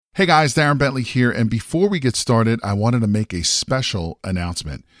Hey guys, Darren Bentley here, and before we get started, I wanted to make a special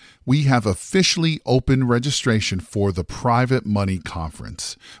announcement. We have officially opened registration for the Private Money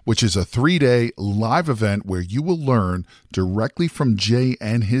Conference, which is a 3-day live event where you will learn directly from Jay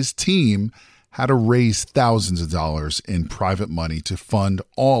and his team how to raise thousands of dollars in private money to fund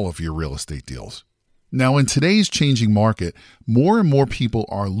all of your real estate deals. Now, in today's changing market, more and more people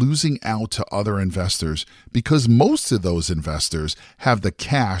are losing out to other investors because most of those investors have the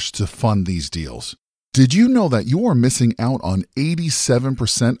cash to fund these deals. Did you know that you are missing out on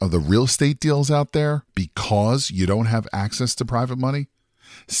 87% of the real estate deals out there because you don't have access to private money?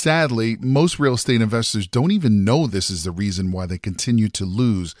 Sadly, most real estate investors don't even know this is the reason why they continue to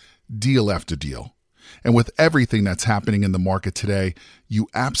lose deal after deal. And with everything that's happening in the market today, you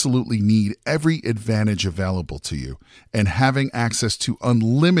absolutely need every advantage available to you. And having access to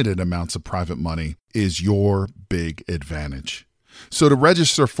unlimited amounts of private money is your big advantage. So to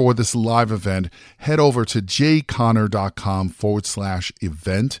register for this live event, head over to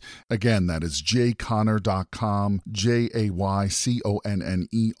jayconner.com/event. Again, that is jayconner.com,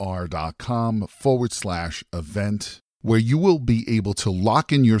 jayconner.com/event, where you will be able to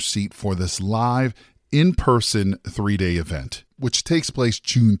lock in your seat for this live in-person 3-day event, which takes place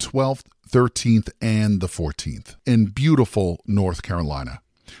June 12th, 13th, and the 14th in beautiful North Carolina.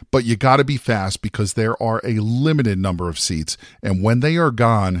 But you got to be fast because there are a limited number of seats, and when they are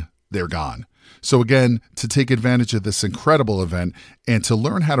gone, they're gone. So again, to take advantage of this incredible event and to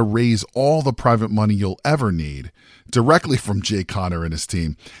learn how to raise all the private money you'll ever need directly from Jay Conner and his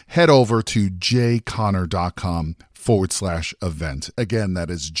team, head over to jayconner.com/event. Again,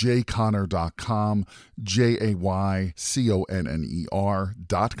 that is jayconner.com,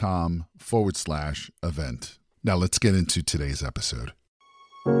 jayconner.com/event. Now let's get into today's episode.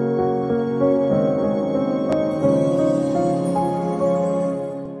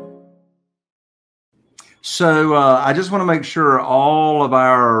 So I just want to make sure all of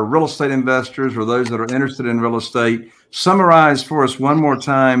our real estate investors or those that are interested in real estate, summarize for us one more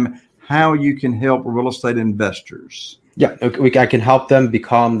time how you can help real estate investors. Yeah, I can help them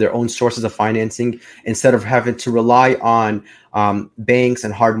become their own sources of financing instead of having to rely on banks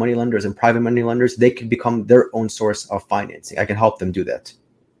and hard money lenders and private money lenders. They can become their own source of financing. I can help them do that.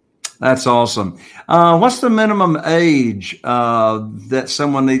 That's awesome. What's the minimum age that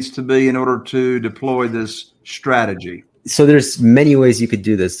someone needs to be in order to deploy this strategy? So there's many ways you could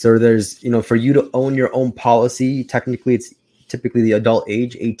do this. So there's, for you to own your own policy, technically it's typically the adult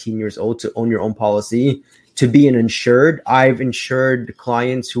age, 18 years old, to own your own policy. To be an insured, I've insured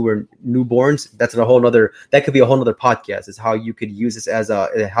clients who were newborns. That could be a whole nother podcast, is how you could use this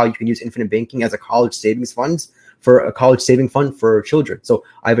how you can use infinite banking as a college savings fund for children. So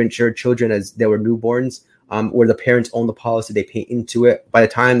I've insured children as they were newborns, where the parents own the policy, they pay into it. By the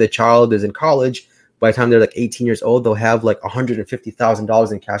time the child is in college, by the time they're like 18 years old, they'll have like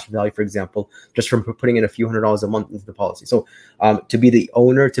 $150,000 in cash value, for example, just from putting in a few $100s a month into the policy. So to be the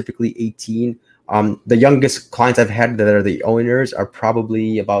owner, typically 18. The youngest clients I've had that are the owners are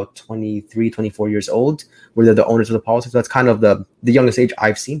probably about 23, 24 years old, where they're the owners of the policy. So that's kind of the youngest age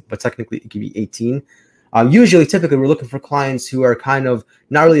I've seen, but technically it could be 18. Typically, we're looking for clients who are kind of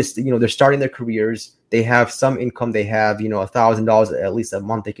not really, they're starting their careers. They have some income. They have, $1,000 at least a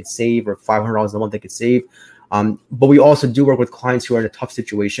month they could save, or $500 a month they could save. But we also do work with clients who are in a tough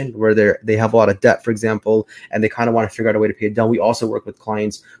situation where they have a lot of debt, for example, and they kind of want to figure out a way to pay it down. We also work with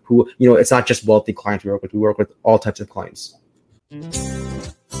clients who, it's not just wealthy clients we work with all types of clients.